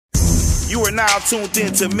You are now tuned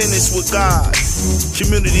in to Minutes with God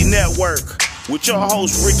Community Network with your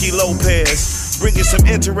host Ricky Lopez, bringing some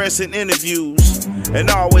interesting interviews and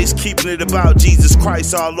always keeping it about Jesus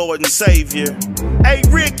Christ, our Lord and Savior. Hey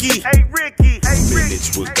Ricky, hey Ricky, hey Ricky.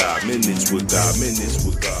 Minutes with God, Minutes with God, Minutes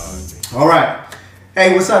with God. All right.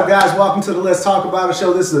 Hey, what's up, guys? Welcome to the Let's Talk About It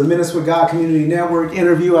show. This is a Minutes with God Community Network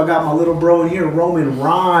interview. I got my little bro in here, Roman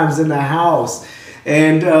Rhymes, in the house.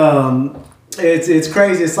 And it's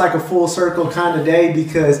crazy. It's like a full circle kind of day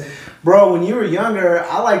because, bro, when you were younger,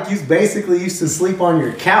 you basically used to sleep on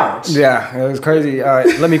your couch. Yeah, it was crazy.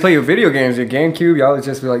 Let me play your video games, your GameCube. Y'all would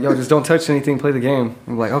just be like, yo, just don't touch anything, play the game.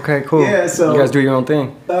 I'm like, okay, cool. Yeah, so you guys do your own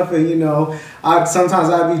thing. And, sometimes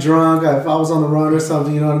I'd be drunk if I was on the run or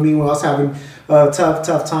something, you know what I mean? When I was having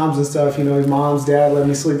tough times and stuff, his mom's dad let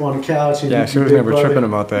me sleep on the couch. And yeah, she was never tripping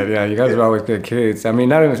about that. Yeah, you guys were always good kids. I mean,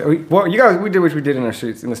 we did what we did in the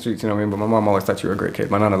streets, you know what I mean? But my mom always thought you were a great kid.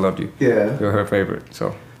 My nana loved you. Yeah. You were her favorite,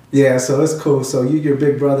 so. Yeah, so it's cool. So your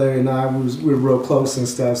big brother and I, we were real close and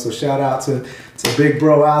stuff. So shout out to big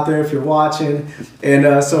bro out there if you're watching.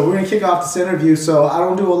 And so we're going to kick off this interview. So I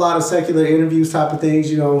don't do a lot of secular interviews type of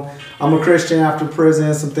things. I'm a Christian after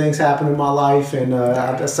prison. Some things happened in my life and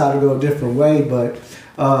I decided to go a different way. But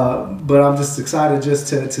I'm just excited just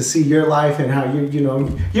to see your life and how you're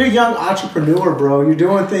a young entrepreneur, bro. You're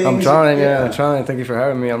doing things. I'm trying, yeah. I'm trying. Thank you for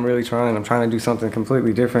having me. I'm really trying. I'm trying to do something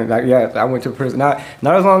completely different. I went to prison, not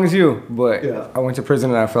as long as you, but yeah. I went to prison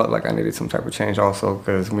and I felt like I needed some type of change also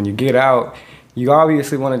because when you get out, you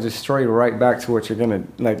obviously want to just stray right back to what you're gonna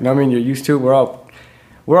you're used to.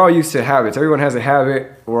 We're all used to habits. Everyone has a habit.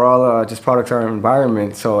 We're all just products of our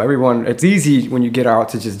environment. So it's easy when you get out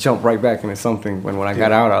to just jump right back into something. When I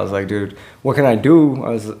got out, I was like, dude, what can I do?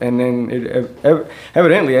 And then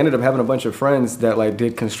evidently I ended up having a bunch of friends that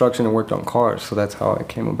did construction and worked on cars. So that's how it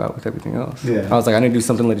came about with everything else. Yeah. I was like, I need to do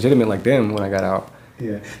something legitimate like them when I got out.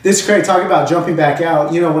 Yeah, this is great. Talking about jumping back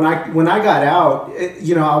out. When I got out,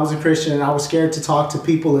 I was a Christian and I was scared to talk to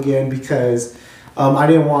people again because I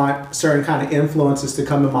didn't want certain kind of influences to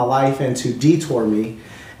come in my life and to detour me.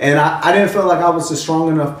 And I didn't feel like I was a strong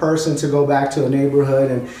enough person to go back to a neighborhood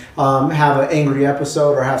and have an angry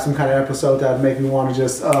episode or have some kind of episode that would make me want to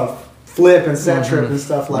just flip and set trip and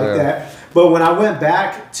stuff like that. But when I went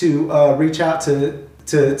back to reach out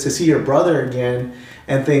to see your brother again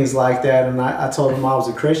and things like that, and I told him I was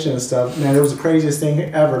a Christian and stuff, man, it was the craziest thing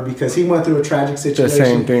ever because he went through a tragic situation. The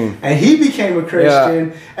same thing. And he became a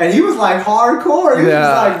Christian, and he was like hardcore. He was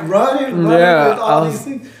like running with all these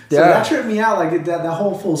things. So that tripped me out, that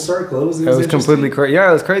whole full circle. It was completely crazy. Yeah,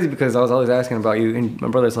 it was crazy because I was always asking about you, and my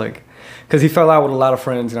brother's like, because he fell out with a lot of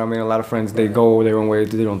friends, a lot of friends, they go their own way,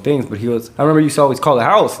 do their own things, but I remember you used to always call the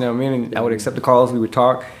house, and I would accept the calls, we would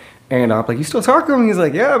talk. And I'm like, you still talk to him? He's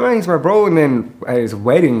like, yeah, man, he's my bro. And then at his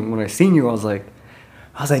wedding, when I seen you, I was like,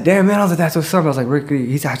 damn, man. I was like, that's what's up. I was like, Ricky,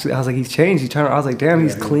 he's changed. I was like, damn,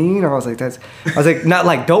 he's clean. I was like, not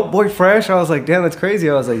like dope boy fresh. I was like, damn, that's crazy.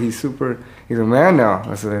 I was like, he's a man now.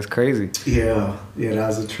 I said, that's crazy. Yeah, that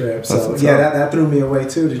was a trip. So that threw me away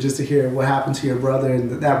too, just to hear what happened to your brother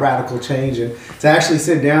and that radical change, and to actually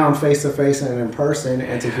sit down face to face and in person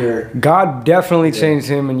and to hear. God definitely changed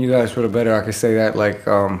him and you guys for the better. I could say that.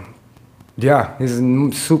 Yeah, he's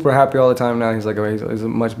super happy all the time now. He's he's a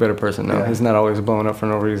much better person now. Yeah. He's not always blowing up for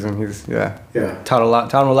no reason. He's taught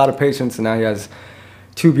him a lot of patience, and now he has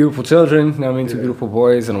 2 beautiful children. 2 beautiful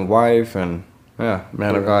boys and a wife, and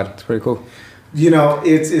man of God, it's pretty cool.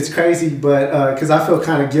 It's crazy, but because I feel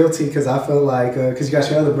kind of guilty because I feel like because you got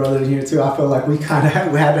your other brother in here too. I feel like we kind of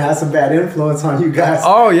had to have some bad influence on you guys.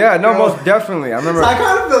 Oh yeah, no, most definitely. I remember. So I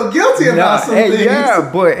kind of feel guilty about some things. Yeah,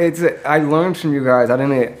 but I learned from you guys.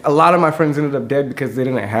 A lot of my friends ended up dead because they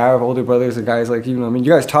didn't have older brothers or guys like you. You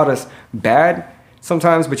guys taught us bad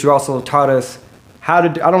sometimes, but you also taught us how to.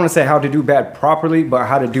 I don't want to say how to do bad properly, but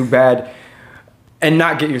how to do bad and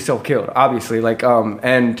not get yourself killed. Obviously,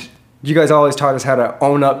 and. You guys always taught us how to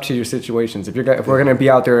own up to your situations. If we're gonna be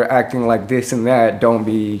out there acting like this and that, don't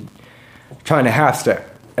be trying to half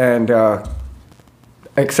step and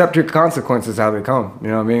accept your consequences how they come. You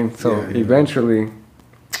know what I mean? So eventually.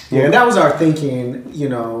 Yeah, and that was our thinking,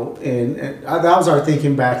 and that was our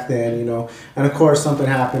thinking back then, and of course something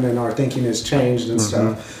happened and our thinking has changed and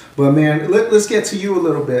stuff. But man, let's get to you a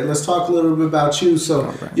little bit. Let's talk a little bit about you.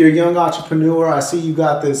 So you're a young entrepreneur. I see you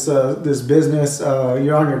got this business.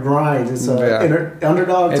 You're on your grind. It's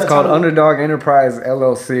Underdog. It's called Underdog Enterprise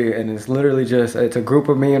LLC, and it's literally it's a group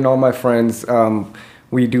of me and all my friends.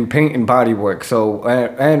 We do paint and body work. So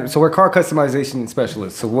we're car customization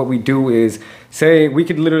specialists. So what we do is say we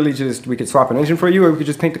could swap an engine for you, or we could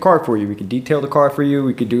just paint the car for you. We could detail the car for you.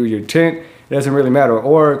 We could do your tint. it doesn't really matter.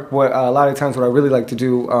 Or what a lot of times what I really like to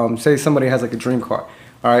do, say somebody has like a dream car.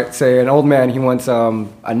 All right, say an old man, he wants a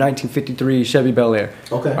 1953 Chevy Bel Air.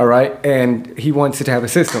 Okay. All right, and he wants it to have a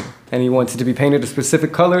system, and he wants it to be painted a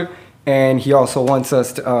specific color, and he also wants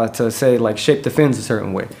us to say like shape the fins a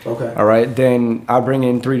certain way. Okay. All right, then I'll bring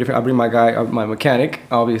in I bring my guy, my mechanic,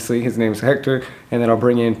 obviously, his name is Hector, and then I'll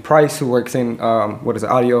bring in Price, who works in,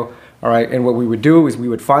 audio. All right, and what we would do is we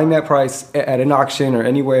would find that price at an auction or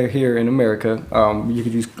anywhere here in America. You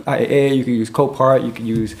could use IAA, you could use Copart, you could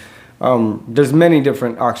use... there's many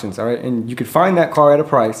different auctions, all right, and you could find that car at a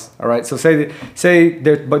price, all right. So say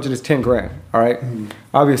their budget is 10 grand, all right.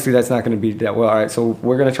 Obviously, that's not going to be that well, all right. So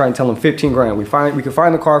we're going to try and tell them 15 grand. We can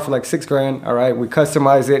find the car for like 6 grand, all right. We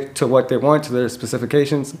customize it to what they want, to their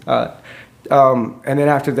specifications, and then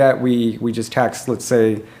after that, we just tax, let's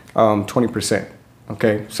say, 20%,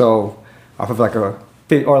 okay. So off of like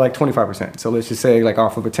or like 25%. So let's just say like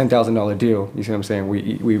off of a $10,000 deal, you see what I'm saying?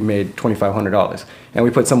 We made $2,500, and we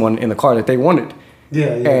put someone in the car that they wanted. Yeah.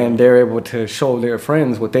 And they're able to show their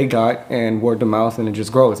friends what they got, and word of mouth, and it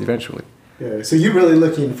just grows eventually. Yeah. So you're really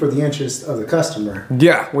looking for the interest of the customer.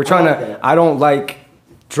 Yeah, we're trying to. I don't like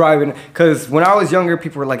driving, because when I was younger,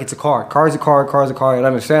 people were like, "It's a car. Car's a car. Car's a car." And I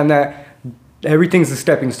understand that. Everything's a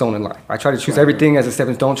stepping stone in life. I try to choose everything as a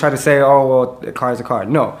stepping stone. Don't try to say, "Oh, well, a car is a car."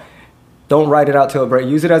 No. Don't write it out till it breaks.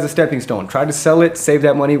 Use it as a stepping stone. Try to sell it, save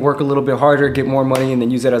that money, work a little bit harder, get more money, and then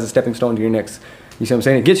use it as a stepping stone to your next. You see what I'm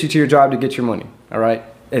saying? It gets you to your job to get your money. All right?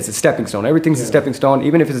 It's a stepping stone. Everything's a stepping stone,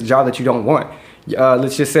 even if it's a job that you don't want.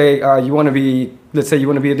 Let's just say you want to be. Let's say you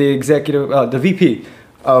want to be the executive, the VP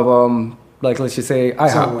of like let's just say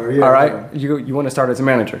IHOP. Yeah, all right? You want to start as a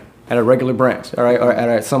manager at a regular branch, all right, or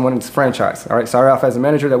at someone's franchise, all right. Start off as a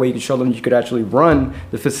manager. That way you can show them you could actually run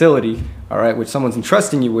the facility, all right, which someone's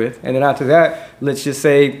entrusting you with. And then after that, let's just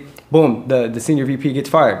say, boom, the senior VP gets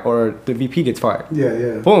fired, or the VP gets fired.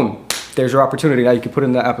 Yeah. Boom, there's your opportunity. Now you can put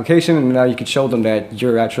in the application, and now you can show them that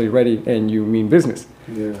you're actually ready and you mean business.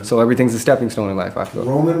 Yeah. So everything's a stepping stone in life, I feel.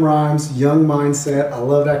 Roman Rhymes, young mindset. I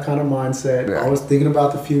love that kind of mindset. Yeah. Always thinking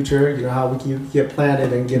about the future. You know how we can get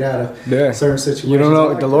planted and get out of certain situations. You don't know,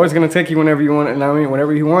 like the Lord's gonna take you whenever you want, and I mean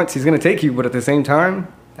whenever He wants, He's gonna take you. But at the same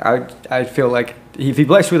time, I feel like if He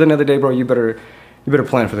bless you with another day, bro, you better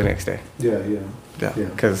plan for the next day. Yeah.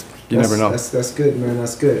 Because you never know. That's good, man.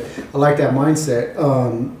 That's good. I like that mindset.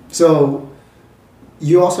 So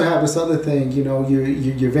you also have this other thing. You know,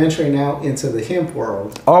 you're venturing out into the hemp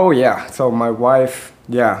world. Oh yeah. So my wife,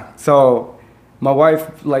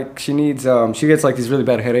 like she needs, she gets like these really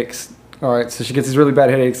bad headaches. All right, so she gets these really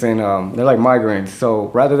bad headaches, and they're like migraines.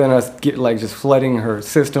 So rather than us get like just flooding her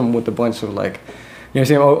system with a bunch of like, you know what I'm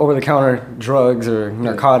saying, over the counter drugs or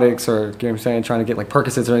narcotics, or you know what I'm saying, trying to get like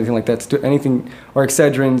Percocets or anything like that, anything, or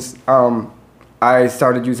Excedrins, I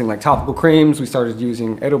started using like topical creams. We started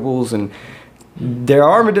using edibles, and there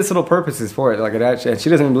are medicinal purposes for it. Like it actually, and she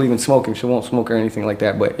doesn't even believe in smoking. She won't smoke or anything like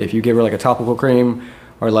that. But if you give her like a topical cream,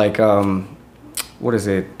 or like what is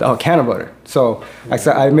it? Oh, canna butter. So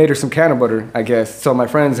I made her some canna butter, I guess. So my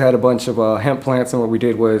friends had a bunch of hemp plants, and what we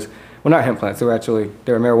did was, well, not hemp plants. They were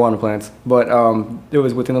marijuana plants, but it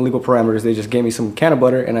was within the legal parameters. They just gave me some canna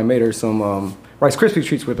butter, and I made her some Rice Krispie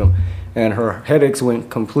treats with them, and her headaches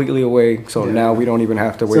went completely away. So now we don't even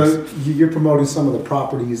have to waste. So you're promoting some of the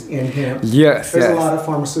properties in hemp. Yes. There's a lot of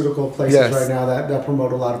pharmaceutical places right now that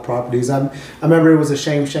promote a lot of properties. I remember it was a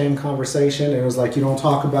shame conversation. It was like, you don't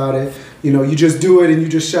talk about it. You know, you just do it and you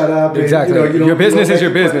just shut up. Exactly. And, you know, your business is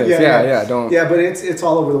your business. Don't. Yeah, but it's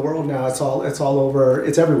all over the world now. It's all over.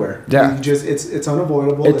 It's everywhere. Yeah. It's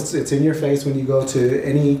unavoidable. It's in your face when you go to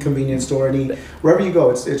any convenience store, wherever you go.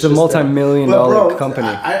 It's a multi-million-dollar company.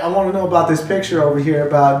 I want to know about this picture over here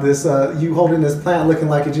about this. You holding this plant looking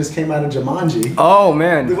like it just came out of Jumanji. Oh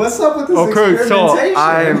man. What's up with this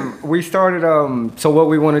experimentation? So we started. So what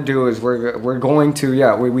we want to do is we're going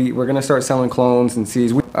to we're going to start selling clones and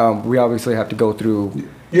seeds. We obviously have to go through.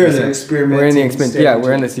 You're in the experimenting stage. Yeah,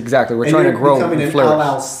 we're in this exactly. We're trying to grow and becoming flourish. an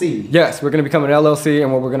LLC. Yes, we're going to become an LLC,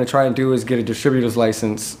 and what we're going to try and do is get a distributor's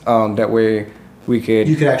license. That way, you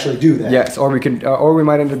could actually do that. Yes, or we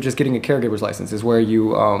might end up just getting a caregiver's license. Is where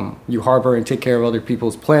you harbor and take care of other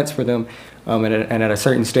people's plants for them, and at a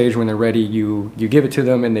certain stage when they're ready, you give it to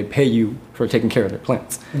them, and they pay you for taking care of their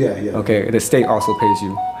plants. Yeah. Okay, the state also pays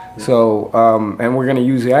you. Yeah. So and we're going to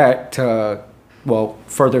use that to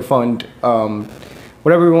further fund.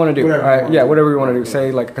 Whatever we want to do. Whatever we want to do.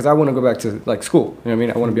 Say, like, because I want to go back to, like, school. You know what I mean?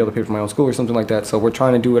 I want to be able to pay for my own school or something like that. So we're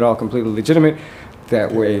trying to do it all completely legitimate.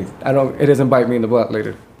 That way, it doesn't bite me in the butt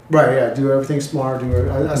later. Right, yeah, do everything smart.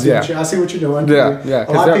 I see, I see what you're doing. Yeah.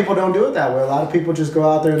 A lot of people don't do it that way. A lot of people just go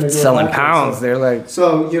out there and they do selling it pounds. So, they're like,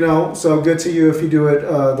 so good to you if you do it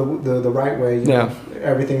the right way. You know,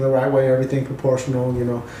 everything the right way, everything proportional. You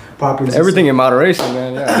know, properly. Everything in moderation,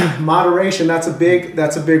 man. Yeah. Moderation. That's a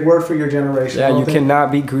big word for your generation. Yeah, you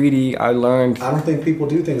cannot be greedy. I learned. I don't think people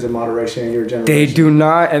do things in moderation in your generation. They do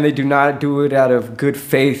not, and they do not do it out of good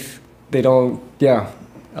faith. They don't. Yeah.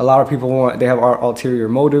 A lot of people they have ulterior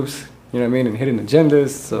motives, you know what I mean, and hidden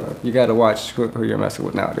agendas. So you got to watch who you're messing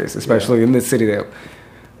with nowadays, especially in this city that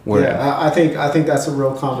we're in. I think that's a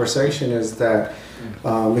real conversation. Is that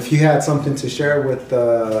if you had something to share with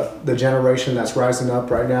the generation that's rising up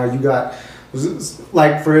right now, you got,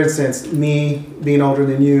 like, for instance, me being older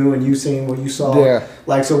than you and you seeing what you saw. Yeah.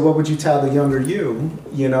 Like, so what would you tell the younger you?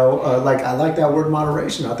 You know, like, I like that word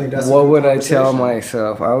moderation. I think that's what would I tell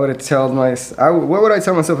myself? What would I tell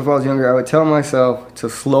myself if I was younger? I would tell myself to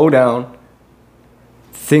slow down,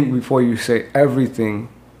 think before you say everything,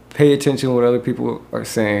 pay attention to what other people are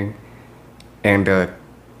saying, and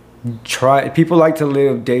try. People like to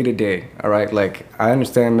live day to day, all right? Like, I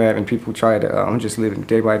understand that, and people try to, I'm just living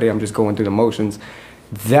day by day, I'm just going through the motions.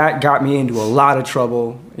 That got me into a lot of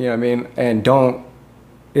trouble, you know what I mean? And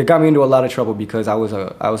it got me into a lot of trouble because I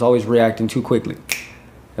was always reacting too quickly.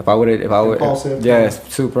 Impulsive. Yeah,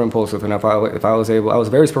 super impulsive. And if I was able, I was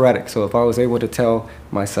very sporadic. So if I was able to tell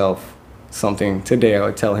myself something today, I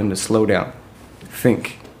would tell him to slow down,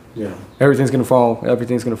 think. Yeah. Everything's gonna fall in you know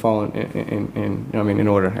what I mean, in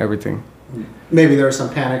order. Everything. Maybe there's some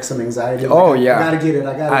panic, some anxiety. Oh, yeah. I gotta get it.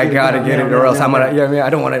 I gotta get it, or else I'm gonna. Yeah, I mean, I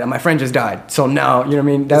don't want it. My friend just died, so now, you know what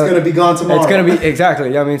I mean. It's gonna be gone tomorrow. It's gonna be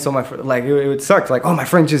exactly. Yeah, I mean, so it would suck. Like, oh, my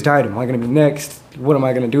friend just died. Am I gonna be next? What am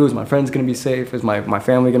I gonna do? Is my friend's gonna be safe? Is my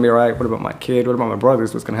family gonna be alright? What about my kid? What about my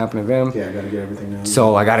brothers? What's gonna happen to them? Yeah, I gotta get everything now.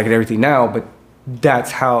 So I gotta get everything now. But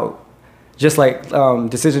that's how, just like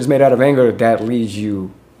decisions made out of anger, that leads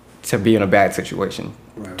you to be in a bad situation.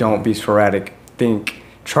 Right. Don't be sporadic. Think.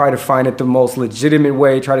 Try to find it the most legitimate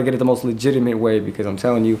way. Try to get it the most legitimate way, because I'm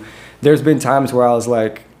telling you, there's been times where I was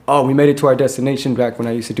like, oh, we made it to our destination back when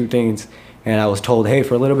I used to do things, and I was told, hey,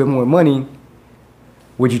 for a little bit more money,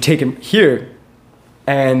 would you take him here?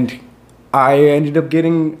 And I ended up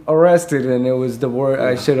getting arrested, and it was the word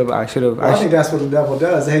I should have. I think that's what the devil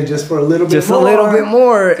does. Hey, just for a little bit more. Just a little bit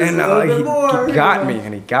more. And he got me,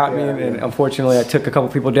 and he got me. And unfortunately, I took a couple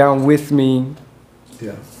people down with me.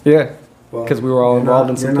 Yeah. Yeah. Because we were all involved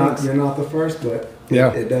in some things. You're not the first, but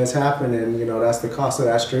it does happen, and you know that's the cost of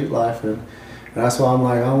that street life, and that's why I'm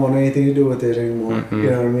like, I don't want anything to do with it anymore. Mm-hmm. You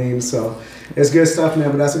know what I mean? So it's good stuff,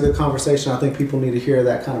 man. But that's a good conversation. I think people need to hear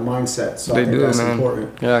that kind of mindset. So I think that's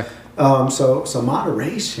important. Yeah. So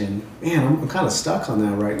moderation, man. I'm kind of stuck on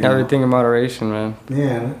that right now. Everything in moderation, man.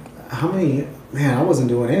 Man, I wasn't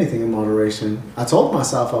doing anything in moderation. I told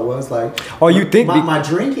myself I was like. Oh, you think my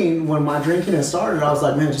drinking, when my drinking had started, I was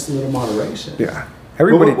like, man, just a little moderation. Yeah.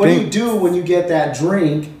 Everybody. What do you do when you get that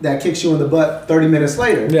drink that kicks you in the butt 30 minutes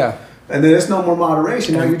later? Yeah. And then it's no more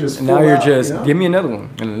moderation. Now you're just. Give me another one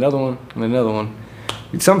and another one and another one.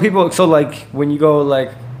 Some people, so like when you go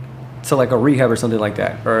like to like a rehab or something like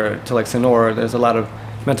that, or to like Sonora, there's a lot of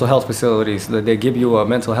mental health facilities that they give you a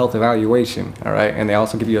mental health evaluation, all right, and they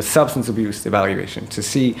also give you a substance abuse evaluation to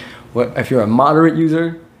see what if you're a moderate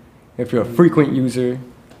user, if you're a frequent user,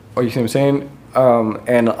 or you see what I'm saying.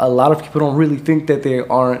 And a lot of people don't really think that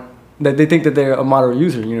they think that they're a moderate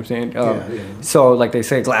user. You know what I'm saying? So like they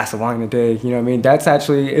say, a glass of wine a day. You know what I mean? That's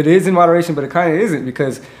actually, it is in moderation, but it kind of isn't,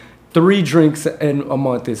 because 3 drinks in a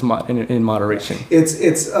month is in moderation.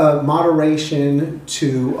 It's moderation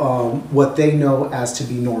to what they know as to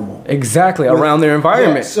be normal. Exactly, around their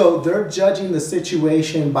environment. Yeah, so they're judging the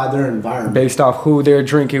situation by their environment, based off who they're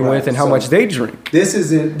drinking with and how much they drink. This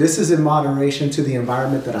is in moderation to the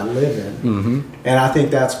environment that I live in, and I think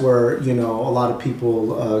that's where a lot of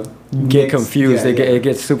people get confused. It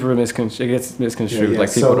gets super misconstrued.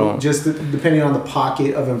 Like people don't. Just depending on the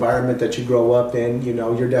pocket of environment that you grow up in,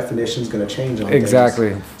 your definition is going to change on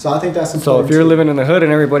exactly. things. So I think that's important. So if you're living in the hood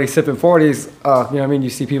and everybody's sipping 40s, you know what I mean? You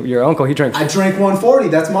see people. Your uncle, he drinks. I drink 140.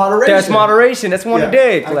 That's moderation. That's moderation. That's one a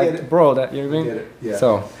day. I get it. Bro, that you know what I mean? I get it. Yeah.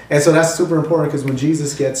 So that's super important, because when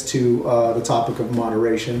Jesus gets to the topic of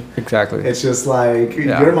moderation, exactly, it's just like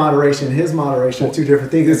your moderation and his moderation are two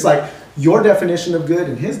different things. It's like your definition of good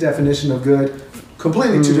and his definition of good,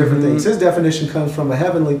 completely two different things. His definition comes from a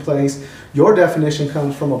heavenly place. Your definition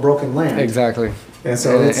comes from a broken land. Exactly. And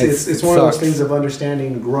so it's one of those things of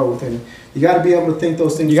understanding growth, and you got to be able to think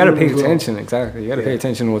those things. You got to pay attention. Exactly. You got to pay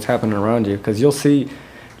attention to what's happening around you, because you'll see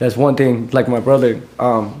that's one thing. Like my brother,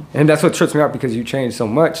 and that's what trips me out because you changed so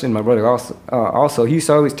much. And my brother also, he used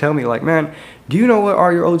to always tell me like, man, do you know what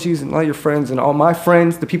all your OGs and all your friends and all my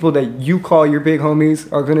friends, the people that you call your big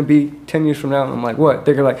homies, are gonna be 10 years from now? And I'm like, what?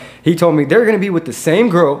 They're gonna he told me they're gonna be with the same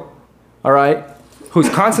girl, all right, who's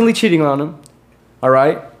constantly cheating on them, all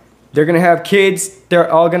right. They're gonna have kids. They're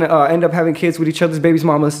all gonna end up having kids with each other's baby's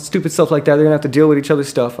mamas, stupid stuff like that. They're gonna have to deal with each other's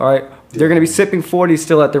stuff, all right? They're gonna be sipping 40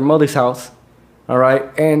 still at their mother's house, all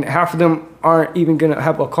right? And half of them aren't even gonna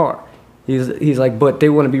have a car. He's like, but they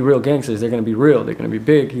wanna be real gangsters. They're gonna be real. They're gonna be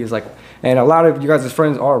big. He's like, and a lot of you guys'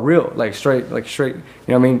 friends are real, like straight, you know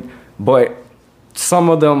what I mean? But some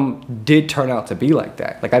of them did turn out to be like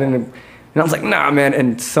that. Like I didn't. And I was like, nah, man.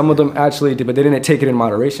 And some of them actually did, but they didn't take it in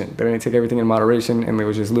moderation. They didn't take everything in moderation, and they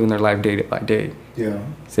were just living their life day by day. Yeah.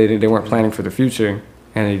 So they weren't planning for the future,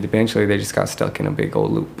 and eventually they just got stuck in a big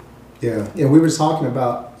old loop. Yeah. Yeah, we were talking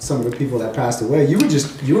about some of the people that passed away. You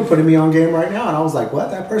were putting me on game right now, and I was like, what?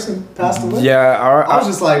 That person passed away? Yeah. I was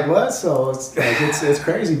just like, what? So it's like it's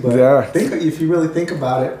crazy, but yeah. If you really think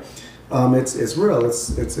about it, it's real. It's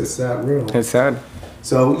that real. It's sad.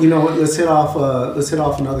 So let's hit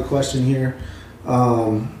off another question here.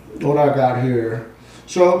 What I got here.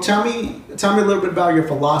 So tell me a little bit about your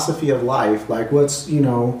philosophy of life. Like what's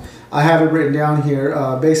I have it written down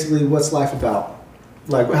here. Basically, what's life about?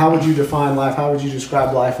 Like how would you define life? How would you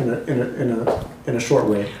describe life in a short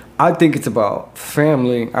way? I think it's about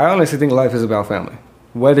family. I honestly think life is about family.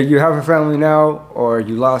 Whether you have a family now or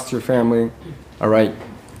you lost your family, all right.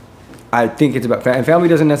 I think it's about family. And family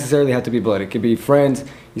doesn't necessarily have to be blood. It could be friends.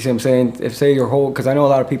 You see what I'm saying? If say your whole, because I know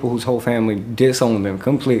a lot of people whose whole family disowned them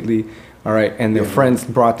completely, all right, and their friends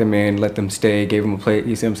brought them in, let them stay, gave them a plate.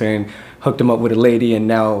 You see what I'm saying? Hooked them up with a lady, and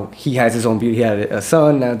now he has his own beauty. He had a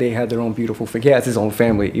son. Now they had their own beautiful. He has his own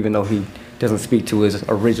family, even though he doesn't speak to his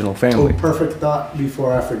original family. Oh, perfect thought.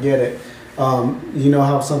 Before I forget it. You know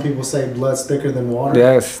how some people say blood's thicker than water?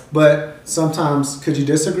 Yes. But sometimes, could you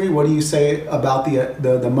disagree? What do you say about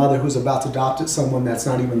the mother who's about to adopt someone that's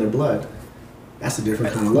not even their blood? That's a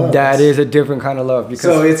different kind of love. That is a different kind of love. Because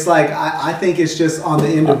so it's like, I think it's just on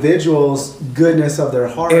the individual's goodness of their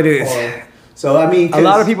heart. It is. So, I mean... A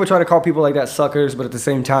lot of people try to call people like that suckers, but at the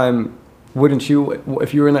same time, wouldn't you,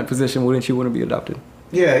 if you were in that position, wouldn't you want to be adopted?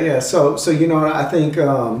 Yeah. So I think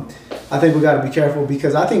we got to be careful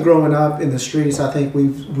because I think growing up in the streets, I think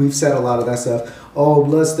we've said a lot of that stuff. Oh,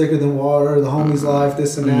 blood's thicker than water. The homie's life,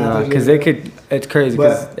 this and that. No, because it's crazy.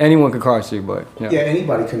 Because anyone could cross you, but yeah,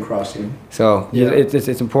 anybody can cross you. So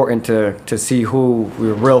it's important to see who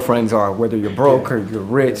your real friends are, whether you're broke or you're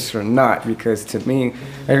rich or not. Because to me,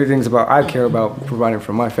 everything's about. I care about providing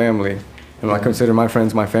for my family, and I consider my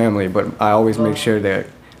friends my family. But I always make sure that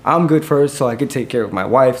I'm good first, so I could take care of my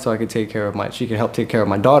wife, so I could take care of she can help take care of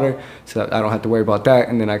my daughter, so that I don't have to worry about that,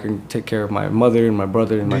 and then I can take care of my mother and my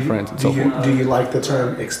brother and my friends and so forth. Do you like the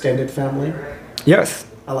term extended family? Yes.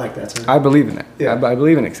 I like that term. I believe in it. Yeah. I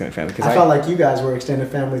believe in extended family. I felt like you guys were extended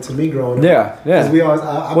family to me growing up. Yeah. Because we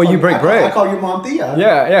always, you break bread. I call your mom Thea.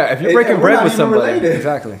 Yeah. If you're breaking bread with somebody. Related.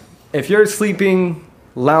 Exactly. If you're sleeping,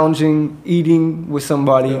 lounging, eating with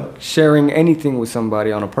somebody, sharing anything with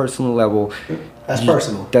somebody on a personal level. That's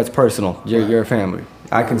personal. That's personal. You're a family.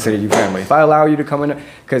 I consider you family. If I allow you to come in,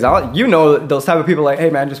 because those type of people like, hey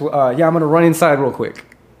man, just I'm gonna run inside real quick.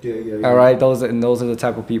 Yeah. All right, those are the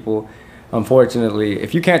type of people. Unfortunately,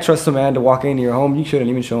 if you can't trust a man to walk into your home, you shouldn't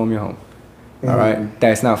even show him your home. All right,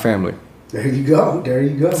 that's not family. There you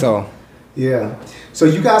go. So. Yeah. So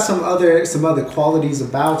you got some other qualities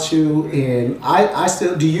about you, and I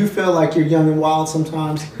still. Do you feel like you're young and wild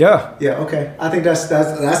sometimes? Yeah. Yeah. Okay. I think that's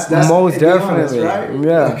most definitely honest, right?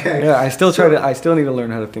 Yeah. Okay. Yeah. I still need to learn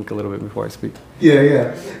how to think a little bit before I speak.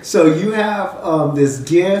 Yeah. So you have this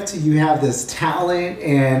gift, you have this talent,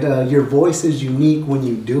 and your voice is unique when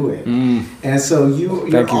you do it. And so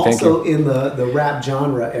you're also in the rap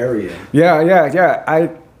genre area. Yeah.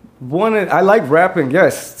 I like rapping.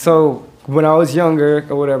 Yes. So. When I was younger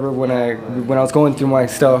or whatever, when I was going through my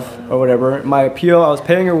stuff or whatever, my appeal, I was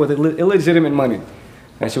paying her with illegitimate money.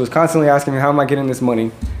 And she was constantly asking me, how am I getting this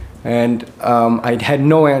money? And I had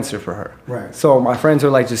no answer for her. Right. So my friends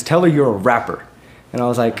were like, just tell her you're a rapper. And I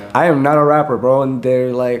was like, I am not a rapper, bro. And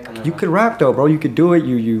they're like, you could rap though, bro. You could do it.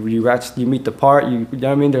 You actually meet the part. You know what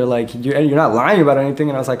I mean? They're like, you're not lying about anything.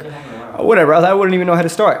 And I was like, whatever. I wouldn't even know how to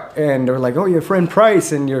start. And they were like, oh, your friend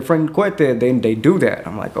Price and your friend Cuete, they do that.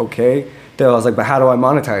 I'm like, okay. I was like, but how do I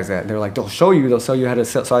monetize that? They're like, they'll show you how to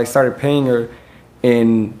sell. So I started paying her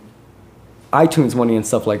in iTunes money and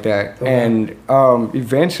stuff like that. Okay. And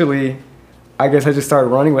eventually I guess I just started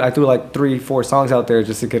running with. I threw like 3-4 songs out there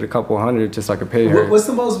just to get a couple hundred, just so I could pay her. What's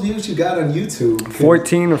the most views you got on YouTube?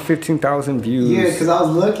 14 or 15,000 views. Yeah, because I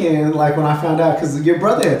was looking like when I found out, because your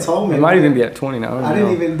brother had told me. It might even be at 20 now. I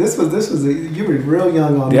didn't even. This was you were real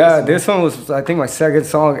young on. Yeah, this one was I think my second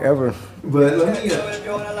song ever. But let me.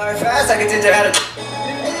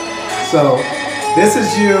 So, this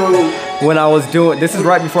is you. When I was doing, this is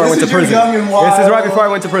right before I went to prison. This is right before I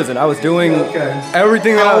went to prison. I was doing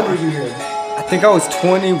everything. How old were you here? I think I was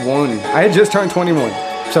 21. I had just turned 21.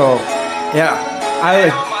 So, yeah,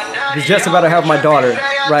 I was just about to have my daughter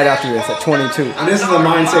right after this at 22. And this is the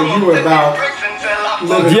mindset you were about.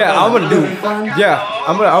 Yeah, I'm gonna do. Yeah,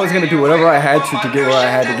 I was gonna do whatever I had to get where I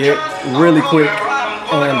had to get really quick,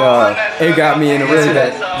 and it got me in a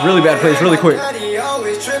really bad place really quick.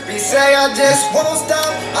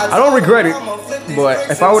 I don't regret it, but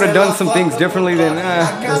if I would have done some things differently, then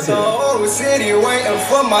that's it.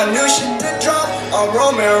 I'm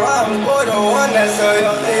roaming around for the one that's so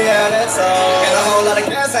yeah, that's all. And a whole lot of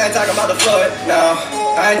gas, I ain't talking about the flood, no.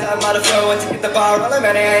 I ain't talking about the flood, once you get the ball rolling,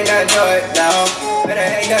 man, it ain't nothing to it, no. Man,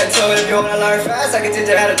 it ain't nothing to it, if you wanna learn fast, I can teach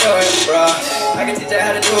you how to do it, bro. I can teach you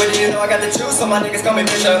how to do it, you know I got the juice, so my niggas call me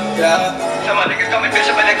Bishop, yeah. So my niggas call me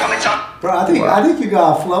Bishop, and they call me Tom. Bro, I think you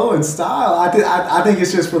got flow and style. I think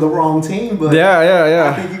it's just for the wrong team, but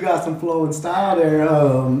yeah. I think you got some flow and style there.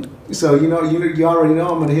 So you know, you already know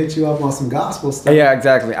I'm gonna hit you up on some gospel stuff. Yeah,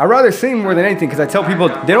 exactly. I'd rather sing more than anything because I tell people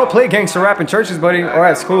they don't play gangster rap in churches, buddy, or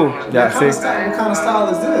at school. Yeah, what kind of style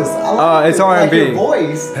is this? I like it's R&B. Like your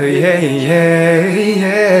voice. Hey.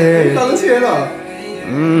 No, let's hear it all.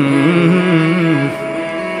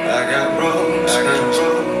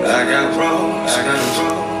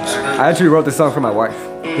 I actually wrote this song for my wife.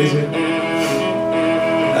 Did you?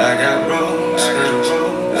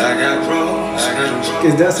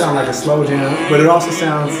 It does sound like a slow jam, but it also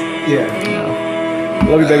sounds, yeah.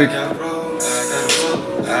 Love you, baby.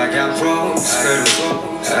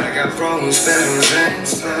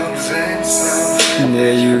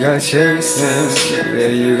 Yeah, you got cherry stems. Yeah,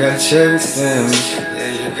 you got cherry stems. Yeah,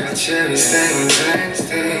 you got cherry stems.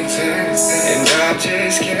 And I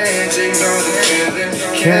just can't ignore the feeling.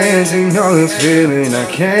 Can't ignore the feeling. I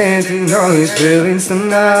can't ignore these feelings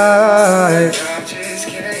tonight.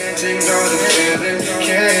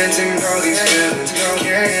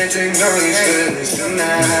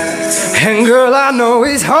 And girl, I know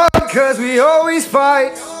it's hard cause we always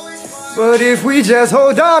fight, but if we just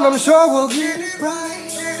hold on, I'm sure we'll get it right.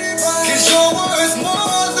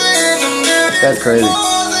 That's crazy. I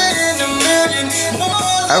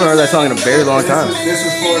haven't heard that song in a very long time. This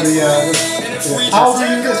is for the how old were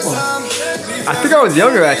you this one? I think I was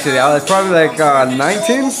younger actually. I was probably like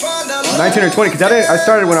 19 or 20, because I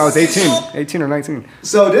started when I was 18 or 19.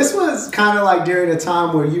 So this was kind of like during a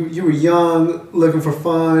time where you were young, looking for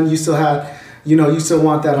fun. You still had, you still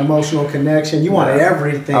want that emotional connection. You wanted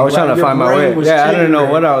everything. I was trying to find my way. Yeah, I didn't know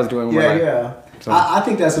what I was doing. Yeah. So. I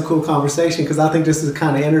think that's a cool conversation because I think this is the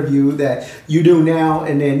kind of interview that you do now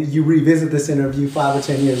and then you revisit this interview 5 or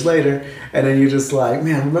 10 years later and then you're just like,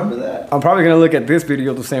 man, remember that? I'm probably going to look at this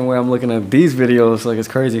video the same way I'm looking at these videos. Like, it's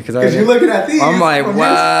crazy. Because you're looking at these. I'm like,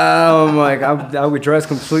 wow. I'm like, I would dress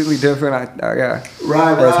completely different. Yeah.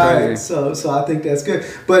 Right. Crazy. So I think that's good.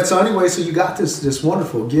 But so anyway, so you got this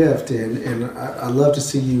wonderful gift and I love to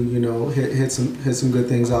see you, hit some good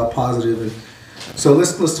things out, positive. And so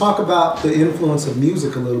let's talk about the influence of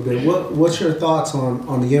music a little bit. What's your thoughts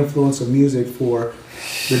on the influence of music for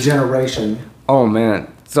the generation? Oh man,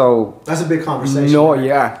 so that's a big conversation. No,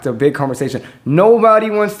 yeah, it's a big conversation. Nobody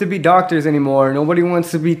wants to be doctors anymore. Nobody wants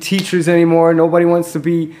to be teachers anymore. Nobody wants to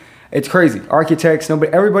be, it's crazy, architects.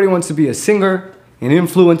 Everybody wants to be a singer, an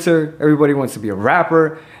influencer. Everybody wants to be a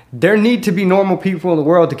rapper. There need to be normal people in the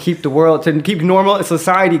world to keep normal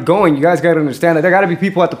society going. You guys got to understand that there got to be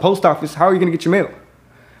people at the post office. How are you going to get your mail?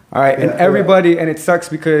 All right, and everybody, and it sucks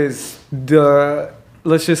because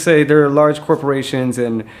let's just say there are large corporations,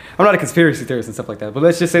 and I'm not a conspiracy theorist and stuff like that, but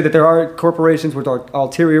let's just say that there are corporations with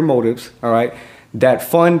ulterior motives, all right, that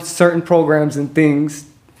fund certain programs and things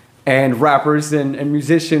and rappers and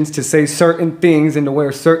musicians to say certain things and to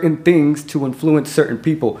wear certain things to influence certain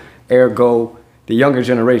people, ergo the younger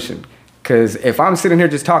generation. Because if I'm sitting here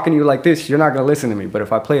just talking to you like this, you're not going to listen to me. But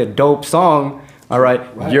if I play a dope song, all right.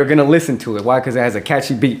 You're going to listen to it. Why? Because it has a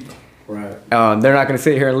catchy beat. Right. They're not going to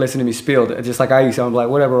sit here and listen to me spill. Just like I used to. I'm like,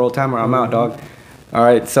 whatever, old timer, I'm out, dog. All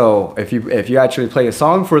right. So if you actually play a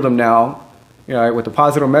song for them now, with a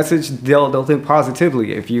positive message, they'll think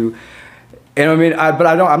positively. If you You know what I mean?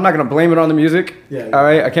 I'm not gonna blame it on the music. Yeah. All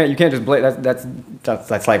right. You can't just blame.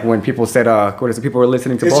 That's like when people said, what is it? People were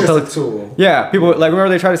listening to Bone Thugs. It's just a tool. Yeah. People like remember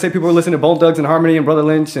they tried to say people were listening to Bone Thugs and Harmony and Brother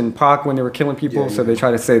Lynch and Pac when they were killing people. So they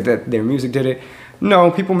try to say that their music did it.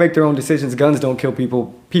 No, people make their own decisions. Guns don't kill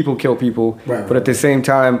people. People kill people. Right. But at the same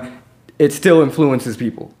time, it still influences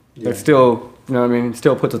people. Yeah. It still. You know what I mean? It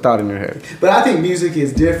still puts a thought in their head. But I think music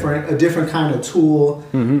is different, a different kind of tool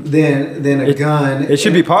than a gun. It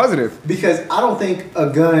should be positive. Because I don't think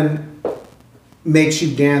a gun makes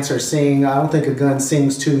you dance or sing. I don't think a gun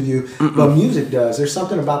sings to you. But music does. There's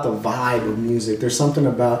something about the vibe of music. There's something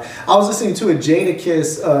about... I was listening to a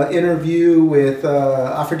Jadakiss interview with,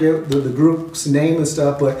 I forget the group's name and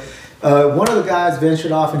stuff, but one of the guys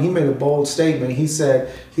ventured off and he made a bold statement. He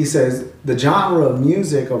says the genre of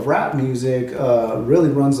music, of rap music, really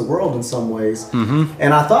runs the world in some ways.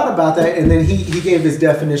 And I thought about that, and then he gave his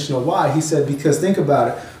definition of why. He said, because think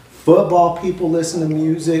about it, football people listen to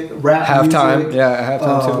music, rap halftime, music. yeah,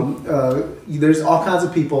 halftime too. There's all kinds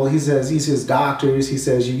of people. He says doctors. He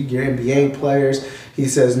says your NBA players. He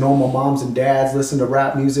says normal moms and dads listen to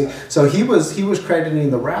rap music. So he was crediting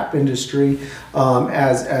the rap industry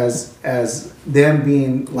as them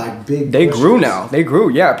being like big. They pushers. grew now. They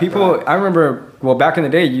grew. Yeah, people. Right. I remember. Well, back in the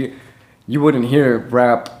day, you wouldn't hear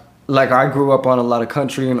rap. Like I grew up on a lot of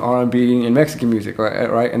country and R&B and Mexican music,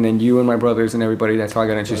 right? And then you and my brothers and everybody. That's how I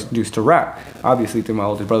got introduced to rap. Obviously through my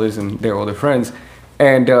older brothers and their older friends,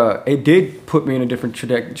 and it did put me in a different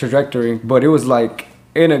trajectory. But it was like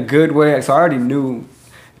in a good way. So I already knew.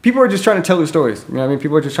 People are just trying to tell their stories. You know what I mean?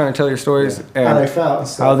 People are just trying to tell their stories and how they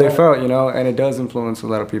felt. How they felt, you know, and it does influence a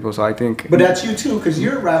lot of people. So I think. But that's you too, because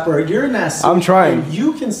you're a rapper. You're in that scene. I'm trying. And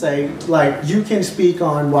you can say, like, you can speak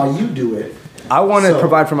on while you do it. I want to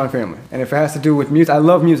provide for my family. And if it has to do with music, I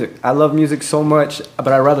love music. I love music so much, but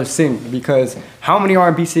I'd rather sing because how many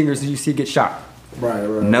R&B singers do you see get shot? Right.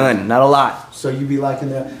 None, not a lot. So you be liking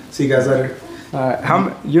that. See you guys later.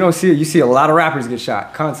 You don't see it. You see a lot of rappers get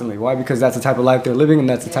shot constantly. Why? Because that's the type of life they're living, and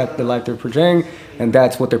that's the type of life they're portraying, and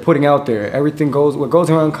that's what they're putting out there. Everything goes. What goes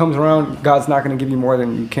around comes around. God's not going to give you more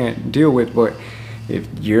than you can't deal with. But if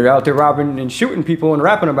you're out there robbing and shooting people and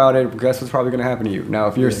rapping about it, guess what's probably going to happen to you? Now,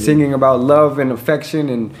 if you're singing about love and affection,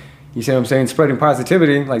 and you see what I'm saying, spreading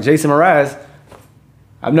positivity, like Jason Mraz,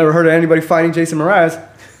 I've never heard of anybody fighting Jason Mraz.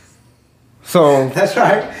 So that's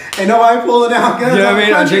right. Ain't nobody pulling out guns. You know what I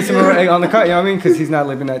mean? On Jason Mraz on the cut. You know what I mean? Because he's not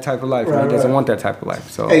living that type of life. Right, he doesn't want that type of life.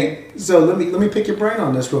 So hey, so let me pick your brain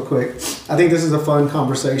on this real quick. I think this is a fun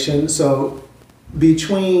conversation. So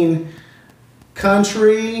between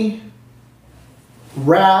country,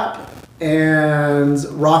 rap, and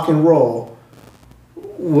rock and roll,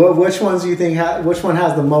 which ones do you think? Which one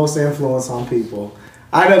has the most influence on people?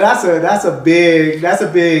 I know that's a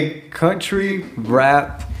big country,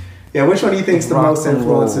 rap. Yeah, which one do you think the most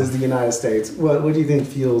influences the United States? What do you think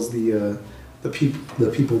fuels the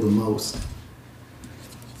people the most?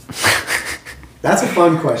 That's a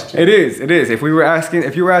fun question. It is. If you were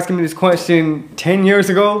asking me this question 10 years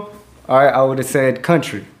ago, all right, I would have said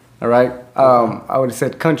country. All right, I would have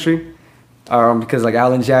said country, because like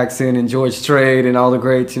Alan Jackson and George Strait and all the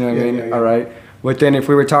greats, you know what I mean? Yeah. All right, but then if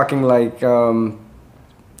we were talking like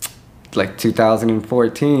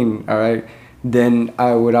 2014, all right. Then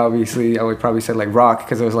I would probably say like rock,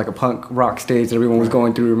 because it was like a punk rock stage that everyone was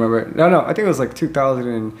going through. Remember? No, I think it was like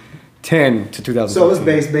 2010 to 2000. So it was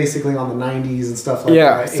based basically on the 90s and stuff like that.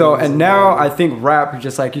 Yeah. So and now I think rap,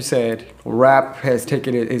 just like you said, rap has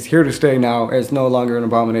taken it. Is here to stay now. It's no longer an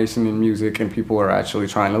abomination in music, and people are actually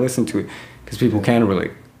trying to listen to it because people can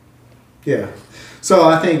relate. Yeah. So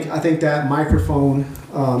I think that microphone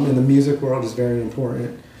in the music world is very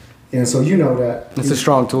important. And so you know that. It's a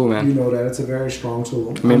strong tool, man. You know that. It's a very strong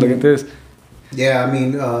tool. I mean, look at this. Yeah, I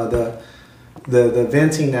mean, the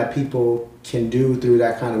venting that people can do through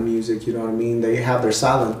that kind of music, you know what I mean? They have their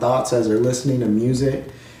silent thoughts as they're listening to music.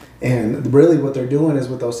 And really what they're doing is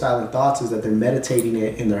with those silent thoughts is that they're meditating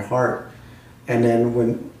it in their heart. And then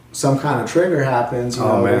when some kind of trigger happens, you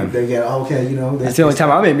know, they get, okay, you know. That's the only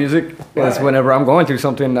time I make music. That's whenever I'm going through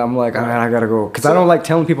something, I'm like, man, I gotta go. Because I don't like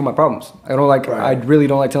telling people my problems. I really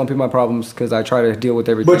don't like telling people my problems because I try to deal with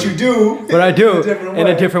everything. But you do. But I do in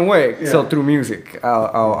a different way. Yeah. So through music,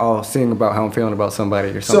 I'll sing about how I'm feeling about somebody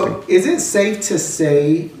or something. So is it safe to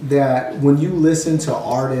say that when you listen to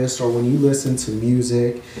artists or when you listen to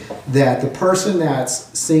music, that the person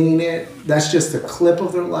that's singing it, that's just a clip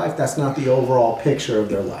of their life, that's not the overall picture of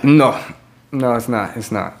their life? No, it's not.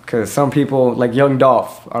 It's not. Because some people, like Young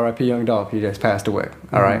Dolph, R.I.P. Young Dolph, he just passed away.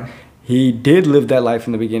 All right. He did live that life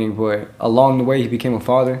in the beginning, but along the way, he became a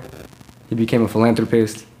father. He became a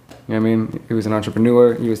philanthropist. You You know what I mean? He was an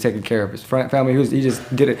entrepreneur. He was taking care of his family. He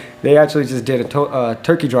just did it. They actually just did a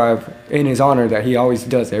turkey drive in his honor that he always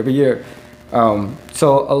does every year.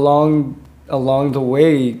 So along the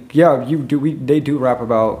way, yeah, they do rap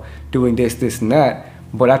about doing this and that.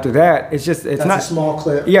 But after that, it's That's not a small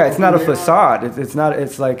clip. Yeah, it's not a facade. It's not.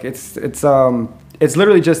 It's like it's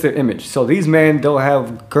literally just their image. So these men, they'll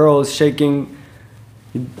have girls shaking,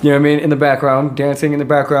 you know what I mean, in the background, dancing in the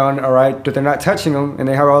background, all right, but they're not touching them, and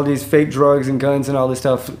they have all these fake drugs and guns and all this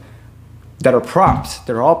stuff that are props.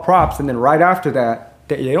 They're all props, and then right after that,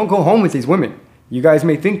 they don't go home with these women. You guys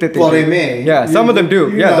may think that they do. They may. Yeah, some of them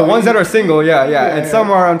do. Yeah, the ones that are single, yeah. And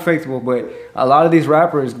some are unfaithful, but a lot of these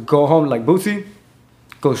rappers go home, like Bootsy,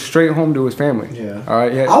 go straight home to his family. Yeah. All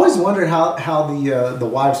right. Yeah. I always wondered how the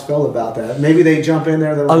wives felt about that. Maybe they jump in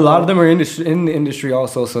there. A lot of them are in the industry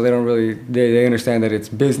also, so they don't really they understand that it's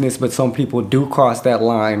business. But some people do cross that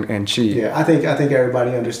line and cheat. Yeah, I think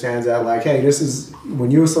everybody understands that. Like, hey, this is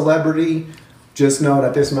when you're a celebrity. Just know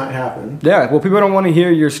that this might happen. Yeah. Well, people don't want to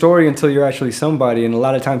hear your story until you're actually somebody, and a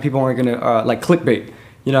lot of times people aren't gonna like clickbait.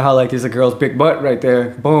 You know how like there's a girl's big butt right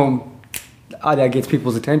there. Boom. That gets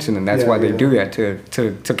people's attention, and that's why they do that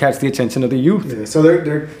to catch the attention of the youth. Yeah. So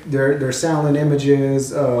they're selling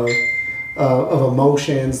images of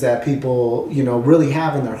emotions that people really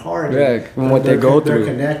have in their heart. Yeah, and what they go through.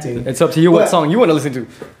 They're connecting. It's up to you what song you want to listen to.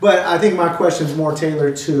 But I think my question is more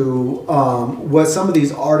tailored to what some of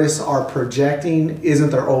these artists are projecting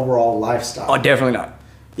isn't their overall lifestyle. Oh, definitely not.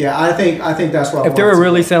 Yeah, I think that's what. If they were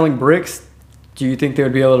really selling bricks, do you think they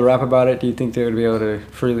would be able to rap about it? Do you think they would be able to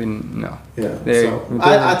freely? No. Yeah.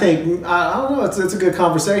 I think I don't know. It's a good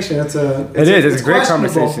conversation. It's a great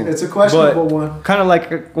conversation. It's a questionable one. Kind of like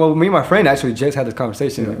me and my friend actually just had this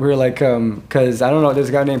conversation. Yeah. We were like, because I don't know, there's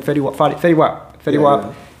a guy named Fetty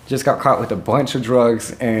Wap. Just got caught with a bunch of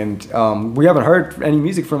drugs, and we haven't heard any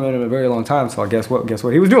music from him in a very long time. So guess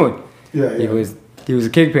what he was doing? Yeah. He was a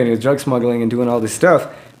kingpin. He was drug smuggling and doing all this stuff.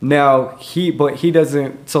 Now he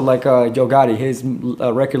doesn't. So like Yo Gotti, his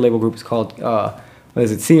record label group is called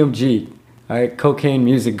CMG, all right, Cocaine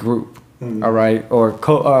Music Group, all right, or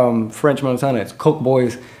French Montana, it's Coke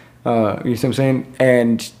Boys, you know what I'm saying?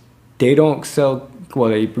 And they don't sell. Well,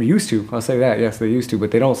 they used to. I'll say that. Yes, they used to, but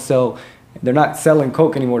they don't sell. They're not selling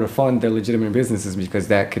coke anymore to fund their legitimate businesses because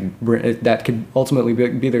that could ultimately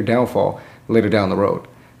be their downfall later down the road.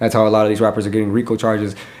 That's how a lot of these rappers are getting RICO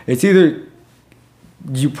charges. It's either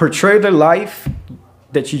you portray the life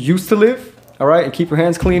that you used to live, all right, and keep your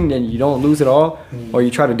hands clean and you don't lose it all, or you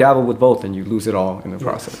try to dabble with both and you lose it all in the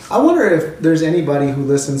process. I wonder if there's anybody who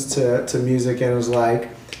listens to music and was like,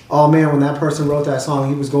 oh man, when that person wrote that song,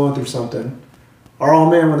 he was going through something. Or, oh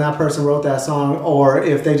man, when that person wrote that song, or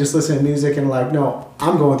if they just listen to music and like, no,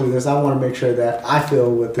 I'm going through this. I want to make sure that I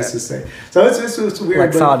feel what this is saying. So it's weird.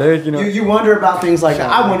 Like Sade, you wonder about things like that.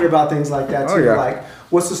 I wonder about things like that too. Oh, yeah. Like,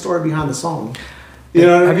 what's the story behind the song? You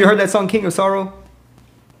know, have you heard that song King of Sorrow?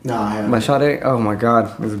 No, I haven't. By Sade? Oh my God,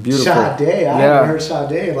 it's beautiful. Sade, I haven't heard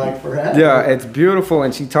Sade like forever. Yeah, it's beautiful,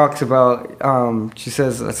 and she talks about. She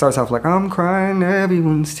says it starts off like I'm crying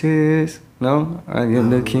everyone's tears. No, I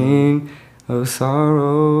am the king of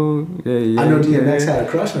sorrow. Yeah. I know DMX had a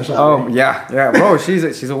crush on Sade. Oh yeah, bro.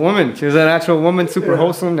 She's a woman. She was an actual woman, super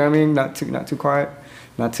wholesome. I mean, not too quiet.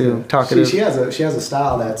 Not too talkative. She has a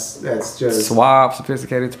style that's just suave,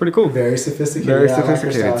 sophisticated. It's pretty cool. Very sophisticated. Very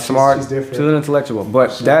sophisticated. Like smart. She's different. She's an intellectual.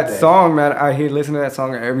 But that song, man, I listen to that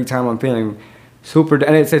song every time I'm feeling super.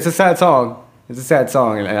 And it's a sad song. It's a sad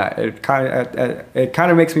song, and it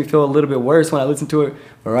kind of makes me feel a little bit worse when I listen to it.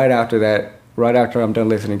 But right after I'm done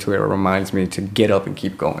listening to it, it reminds me to get up and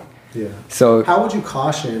keep going. Yeah. So how would you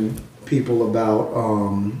caution people about?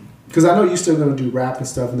 Because I know you're still going to do rap and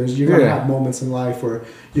stuff, and you're going to have moments in life where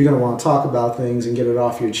you're going to want to talk about things and get it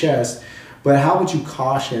off your chest. But how would you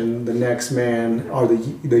caution the next man or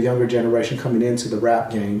the younger generation coming into the rap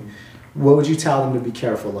game? What would you tell them to be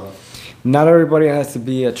careful of? Not everybody has to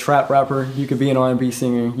be a trap rapper. You could be an R&B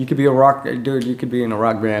singer. You could be a rock dude. You could be in a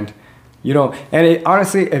rock band. You know, and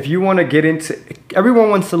honestly, if you want to get into, everyone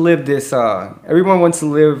wants to live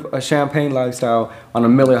a champagne lifestyle on a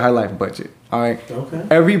Miller High Life budget. All right. Okay.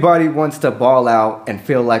 Everybody wants to ball out and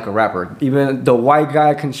feel like a rapper. Even the white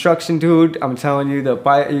guy construction dude. I'm telling you, you see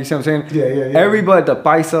what I'm saying? Yeah. Everybody, the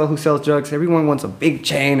paisa who sells drugs. Everyone wants a big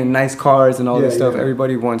chain and nice cars and all this stuff. Yeah.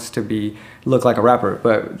 Everybody wants to look like a rapper.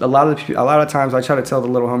 But a lot of times, I try to tell the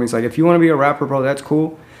little homies, like, if you want to be a rapper, bro, that's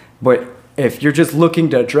cool. But if you're just looking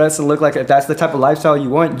to dress and look like, if that's the type of lifestyle you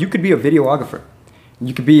want, you could be a videographer.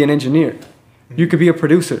 You could be an engineer. You could be a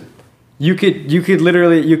producer. You could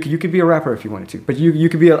literally, you could be a rapper if you wanted to, but you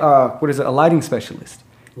could be a lighting specialist.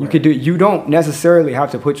 You could do. You don't necessarily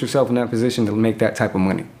have to put yourself in that position to make that type of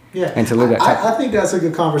money. Yeah, and to live that type. I think that's a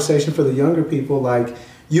good conversation for the younger people. Like,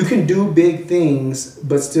 you can do big things,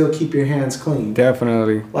 but still keep your hands clean.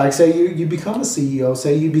 Definitely. Like, say you become a CEO,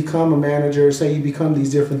 say you become a manager, say you become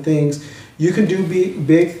these different things. You can do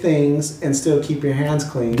big things and still keep your hands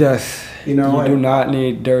clean. Yes. You know, you do not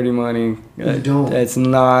need dirty money. You don't. It's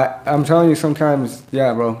not. I'm telling you, sometimes,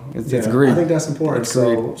 yeah, bro. It's greed. I think that's important.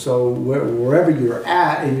 So wherever you're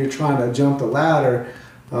at and you're trying to jump the ladder,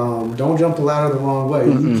 don't jump the ladder the wrong way.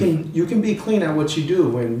 Mm-hmm. You can be clean at what you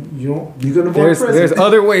do, and you can avoid prison. There's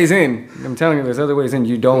other ways in. I'm telling you, there's other ways in.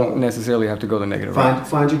 You don't necessarily have to go the negative route.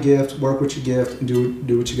 Find your gift, work with your gift, and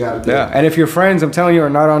do what you got to do. Yeah, and if your friends, I'm telling you, are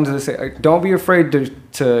not on the same, don't be afraid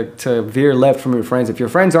to veer left from your friends. If your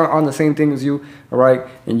friends aren't on the same thing as you, all right,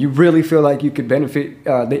 and you really feel like you could benefit,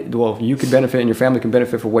 you could benefit, and your family can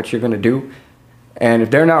benefit for what you're gonna do. And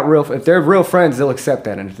if they're real friends, they'll accept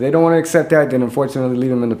that. And if they don't want to accept that, then unfortunately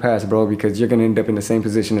leave them in the past, bro, because you're gonna end up in the same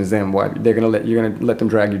position as them. You're gonna let them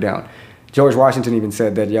drag you down. George Washington even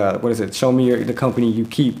said that, what is it? Show me the company you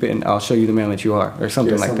keep, and I'll show you the man that you are, or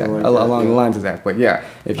something like that, along the lines of that. But yeah,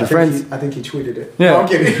 if your friends, I think he tweeted it. Yeah, no, I'm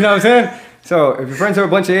kidding. You know what I'm saying? So if your friends are a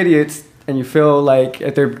bunch of idiots, and you feel like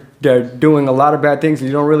if they're doing a lot of bad things, and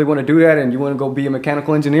you don't really want to do that, and you want to go be a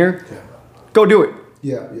mechanical engineer, go do it.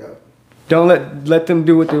 Yeah. Don't let them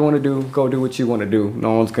do what they want to do. Go do what you want to do.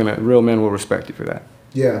 Real men will respect you for that.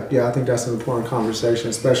 Yeah, I think that's an important conversation,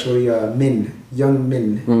 especially young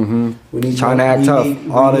men. Mm-hmm. We need trying to act tough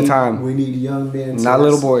all the time. We need young men, not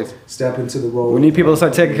little boys. Step into the role. We need people to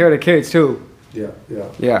start taking care of the kids too. Yeah.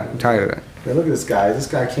 I'm tired of that. Man, look at this guy. This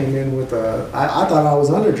guy came in with I thought I was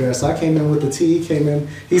underdressed. I came in with the tee.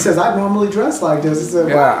 He says, I normally dress like this. I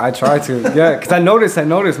said, I try to. Yeah, because I noticed,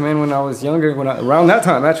 man, when I was younger, around that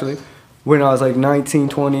time, actually, when I was like 19,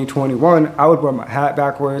 20, 21, I would wear my hat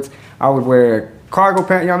backwards. I would wear cargo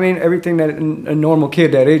pants, you know what I mean? Everything that a normal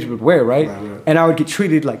kid that age would wear, right? And I would get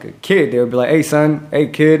treated like a kid. They would be like, hey, son, hey,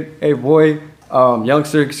 kid, hey, boy,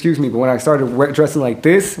 youngster, excuse me. But when I started dressing like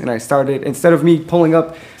this, and I started, instead of me pulling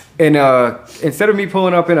up in a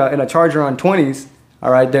Charger on 20s,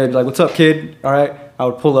 all right, they're like, what's up, kid? All right. I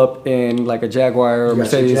would pull up in like a Jaguar or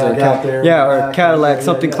Mercedes or Cadillac,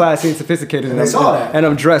 something classy and sophisticated. And they saw that. And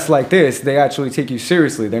I'm dressed like this. They actually take you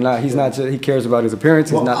seriously. They're not. He's not. He cares about his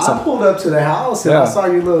appearance. I pulled up to the house and I saw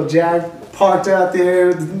your little Jag parked out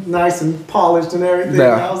there, nice and polished and everything.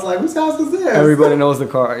 Yeah. And I was like, whose house is this? Everybody knows the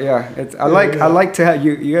car. Yeah. I like to have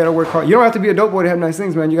you gotta work hard. You don't have to be a dope boy to have nice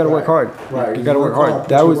things, man. You gotta work hard. Right. You gotta work hard.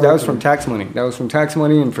 That was from tax money. That was from tax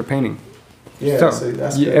money and for painting. Yeah, so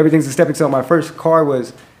that's good. Everything's a stepping stone. My first car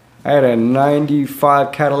I had a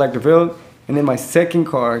 95 Cadillac DeVille, and then my second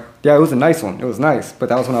car, it was a nice one. It was nice, but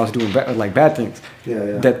that was when I was doing bad things.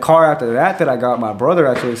 Yeah. The car after that I got, my brother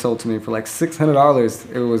actually sold to me for like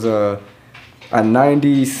 $600. It was a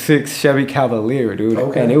 96 Chevy Cavalier, dude.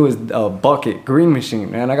 Okay. And it was a bucket, green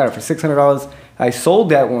machine, man. I got it for $600. I sold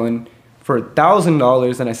that one for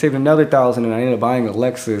 $1,000, and I saved another $1,000, and I ended up buying a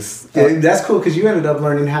Lexus. Yeah, that's cool because you ended up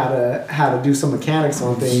learning how to do some mechanics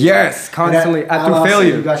on things. Yes, constantly through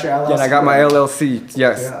failure. You got your LLC. Yeah, and I got my LLC.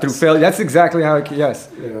 Yes, through failure. That's exactly how.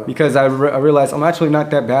 Because I realized I'm actually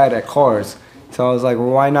not that bad at cars, so I was like,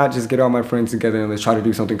 well, why not just get all my friends together and let's try to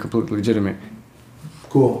do something completely legitimate.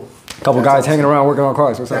 Cool. Couple guys hanging around working on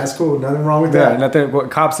cars. That's cool. Nothing wrong with that. Yeah, nothing. What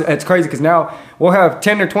cops? It's crazy because now we'll have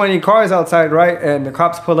 10 or 20 cars outside, right? And the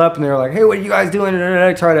cops pull up and they're like, "Hey, what are you guys doing?" And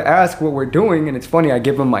I try to ask what we're doing, and it's funny. I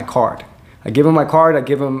give them my card. I give them my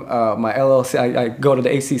LLC. I go to the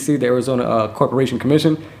ACC, the Arizona Corporation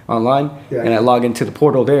Commission, online, and I log into the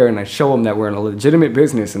portal there, and I show them that we're in a legitimate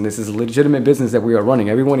business, and this is a legitimate business that we are running.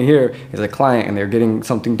 Everyone here is a client, and they're getting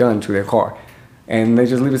something done to their car. And they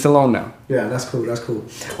just leave us alone now. Yeah, that's cool.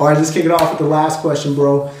 All right, let's kick it off with the last question,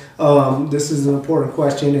 bro. This is an important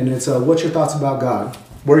question, and it's what's your thoughts about God?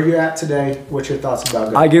 Where you're at today, what's your thoughts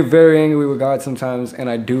about God? I get very angry with God sometimes, and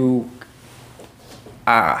I do.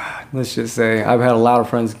 Let's just say I've had a lot of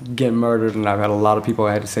friends get murdered, and I've had a lot of people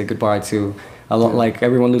I had to say goodbye to. Like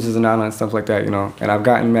everyone loses an eye and stuff like that, you know. And I've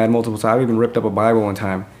gotten mad multiple times. I've even ripped up a Bible one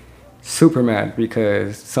time, super mad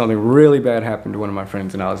because something really bad happened to one of my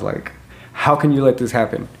friends, and I was like, how can you let this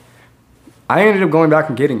happen? I ended up going back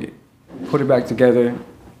and getting it, put it back together,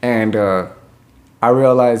 and I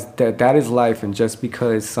realized that is life, and just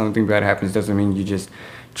because something bad happens doesn't mean you just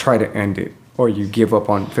try to end it, or you give up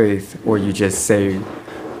on faith, or you just say,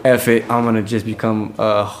 F it, I'm gonna just become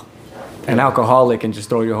an alcoholic and just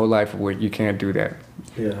throw your whole life away. You can't do that.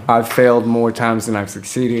 Yeah. I've failed more times than I've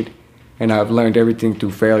succeeded, and I've learned everything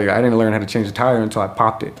through failure. I didn't learn how to change a tire until I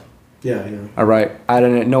popped it. Yeah, yeah. All right.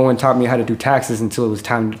 No one taught me how to do taxes until it was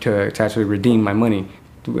time to actually redeem my money.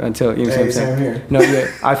 Until, you know what I'm saying? Same here. No,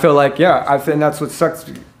 yeah. I feel like, and that's what sucks.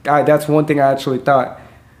 That's one thing I actually thought.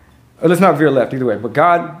 Let's not veer left either way. But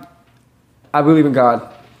God, I believe in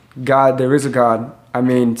God. God, there is a God. I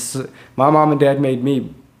mean, my mom and dad made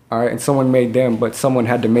me, all right, and someone made them, but someone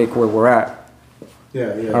had to make where we're at.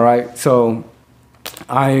 Yeah, yeah. All right. So,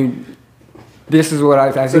 this is what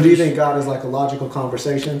I think. So do you think God is like a logical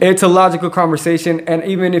conversation? It's a logical conversation, and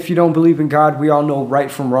even if you don't believe in God, we all know right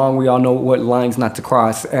from wrong. We all know what lines not to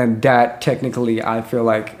cross, and that technically, I feel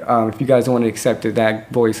like, if you guys want to accept it,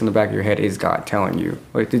 that voice in the back of your head is God telling you.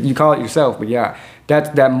 Like, you call it yourself, but yeah, that's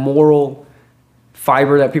that moral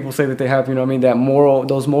fiber that people say that they have. You know what I mean? That moral,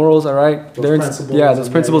 those morals, all right? Those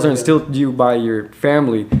principles are instilled in you by your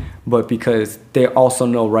family, but because they also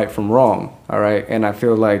know right from wrong, all right? And I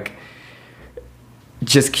feel like,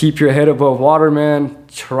 just keep your head above water, man.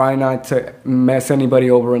 Try not to mess anybody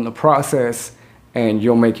over in the process, and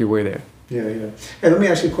you'll make your way there. Yeah, yeah. Hey, let me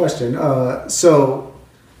ask you a question. So,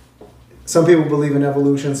 some people believe in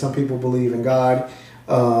evolution. Some people believe in God.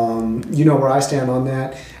 You know where I stand on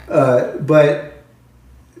that. But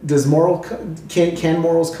does can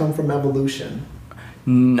morals come from evolution?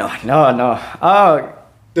 No.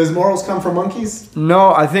 Does morals come from monkeys?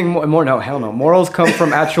 No, I think more. No, hell no. Morals come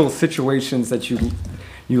from actual situations that you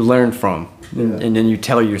learn from, and then you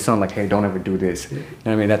tell your son like, "Hey, don't ever do this." You know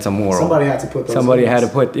what I mean? That's a moral. Somebody had to put those. Somebody had to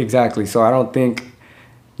put exactly. So I don't think.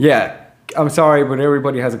 Yeah, I'm sorry, but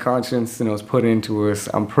everybody has a conscience, and it was put into us.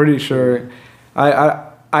 I'm pretty sure.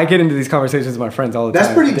 I get into these conversations with my friends all the time.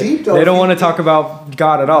 That's pretty deep, though. They don't want to talk about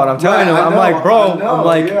God at all. And I'm telling them, I'm like,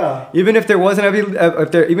 bro, even if there wasn't,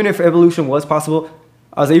 even if evolution was possible,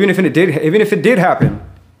 I was like, even if it did happen,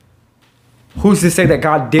 who's to say that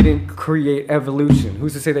God didn't create evolution?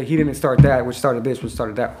 Who's to say that he didn't start that, which started this, which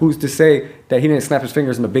started that? Who's to say that he didn't snap his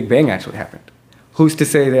fingers and the Big Bang actually happened? Who's to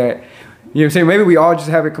say that, you know what I'm saying? Maybe we all just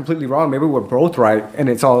have it completely wrong. Maybe we're both right, and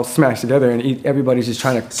it's all smashed together, and everybody's just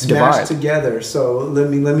trying to divide. Smashed together. So let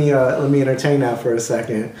me entertain that for a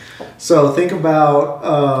second. So think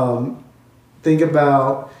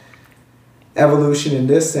about evolution in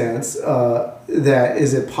this sense. That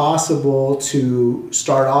is it possible to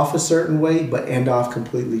start off a certain way but end off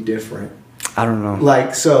completely different? I don't know.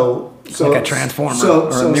 Like like a transformer. So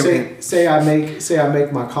say I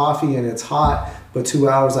make my coffee and it's hot, but 2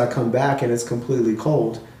 hours I come back and it's completely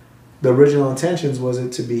cold. The original intentions was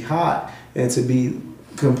it to be hot and to be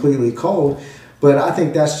completely cold, but I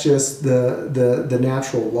think that's just the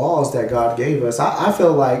natural laws that God gave us. I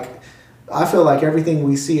feel like everything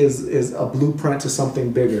we see is a blueprint to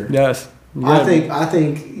something bigger. Yes. Yeah. I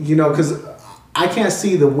think because I can't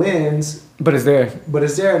see the winds. But it's there.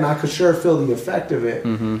 And I could sure feel the effect of it.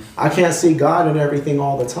 Mm-hmm. I can't see God in everything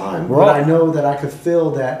all the time, but I know that I could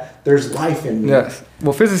feel that there's life in me. Yes.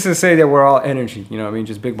 Well, physicists say that we're all energy. You know what I mean?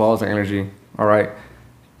 Just big balls of energy. All right.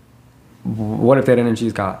 What if that energy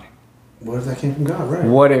is God? What if that came from God, right?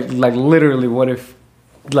 What if, the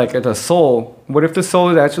soul, what if the soul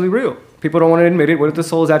is actually real? People don't want to admit it. What if the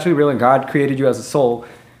soul is actually real and God created you as a soul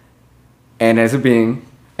and as a being,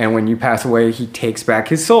 and when you pass away, he takes back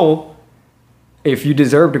his soul if you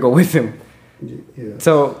deserve to go with him? Yeah.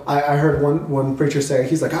 So I heard one preacher say,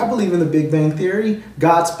 he's like, I believe in the Big Bang Theory.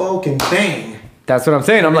 God spoke and bang. That's what I'm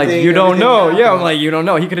saying. I'm like, you don't know. Happened. Yeah, I'm like, you don't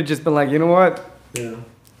know. He could have just been like, you know what? Yeah.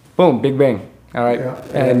 Boom, Big Bang. All right. Yeah.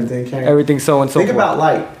 And everything's so and so Think forth. about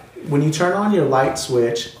light. When you turn on your light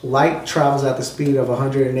switch, light travels at the speed of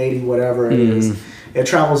 180, whatever it is. It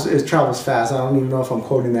travels fast. I don't even know if I'm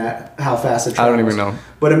quoting that, how fast it travels. I don't even know.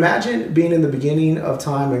 But imagine being in the beginning of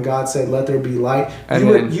time and God said, let there be light.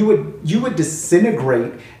 You would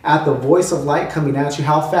disintegrate at the voice of light coming at you.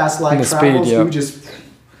 How fast light travels,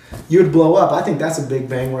 you would blow up. I think that's a big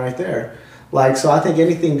bang right there. So I think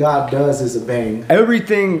anything God does is a bang.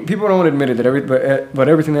 Everything, people don't want to admit it, but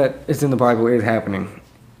everything that is in the Bible is happening.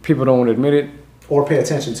 People don't want to admit it. Or pay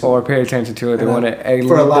attention to it. They want to.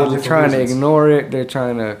 They're trying to ignore it. They're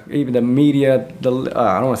trying to. Even the media. I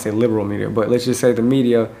don't want to say liberal media, but let's just say the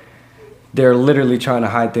media. They're literally trying to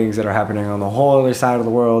hide things that are happening on the whole other side of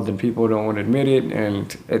the world, and people don't want to admit it,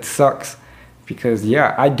 and it sucks. Because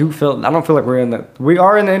I don't feel like we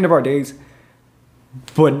are in the end of our days,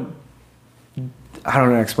 but I don't know how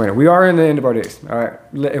to explain it. We are in the end of our days. All right.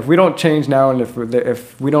 If we don't change now, and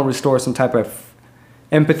if we don't restore some type of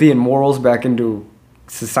empathy and morals back into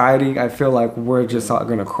society, I feel like we're just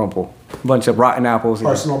going to crumple. A bunch of rotten apples.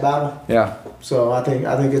 Personal battle. Yeah. So I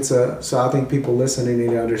think people listening need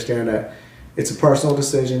to understand that it's a personal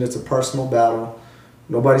decision. It's a personal battle.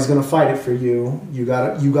 Nobody's gonna fight it for you. You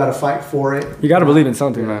gotta fight for it. You gotta believe in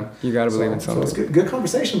something, man. You gotta believe in something. So it's good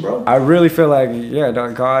conversation, bro. I really feel like, yeah,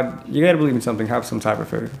 God, you gotta believe in something. Have some type of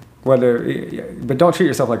faith. But don't treat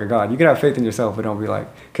yourself like a god. You can have faith in yourself, but don't be like.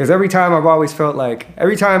 Because every time I've always felt like,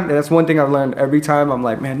 that's one thing I've learned. Every time I'm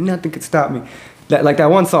like, man, nothing could stop me. Like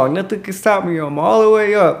that one song, nothing can stop me. I'm all the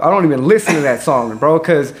way up. I don't even listen to that song, bro.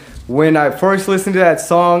 Because when I first listened to that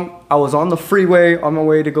song, I was on the freeway on my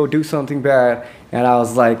way to go do something bad. And I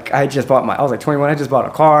was like, I was like 21, I just bought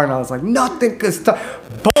a car. And I was like, nothing could stop.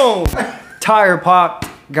 Boom! Tire popped.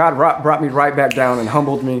 God brought me right back down and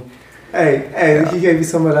humbled me. Hey, he gave you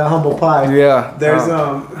some of that humble pie. Yeah. There's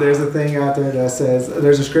a thing out there that says,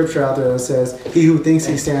 there's a scripture out there that says, he who thinks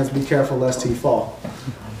he stands, be careful lest he fall.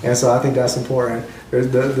 And so I think that's important.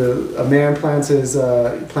 There's a man plans his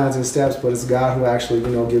steps, but it's God who actually,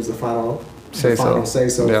 gives the final say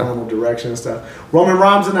so, yeah. Final direction and stuff. Roman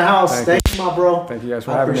Rhymes in the house. Thank you, my bro. Thank you guys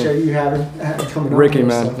for having me. I appreciate you coming Ricky, on.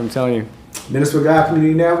 man, I'm telling you. Minutes with God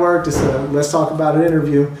Community Network. This Let's Talk About It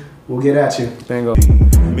interview. We'll get at you. Bingo.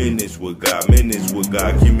 Minutes with God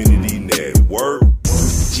Community Network.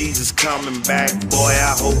 Jesus coming back, boy,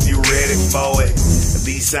 I hope you're ready for it.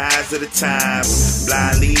 These signs of the times,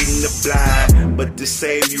 blind leading the blind, but the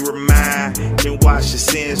Savior of mine can wash your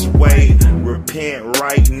sins away. Repent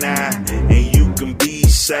right now, and you can be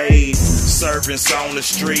saved. Servants on the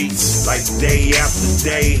streets, like day after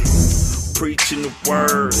day, preaching the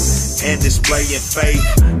word and displaying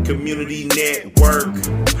faith. Community Network.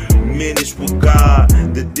 Minutes with God,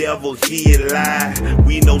 the devil he a lie.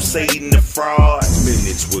 We know Satan the fraud.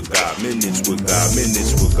 Minutes with God, minutes with God,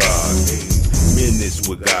 minutes with God. Minutes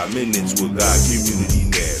with God, Community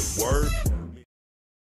Network.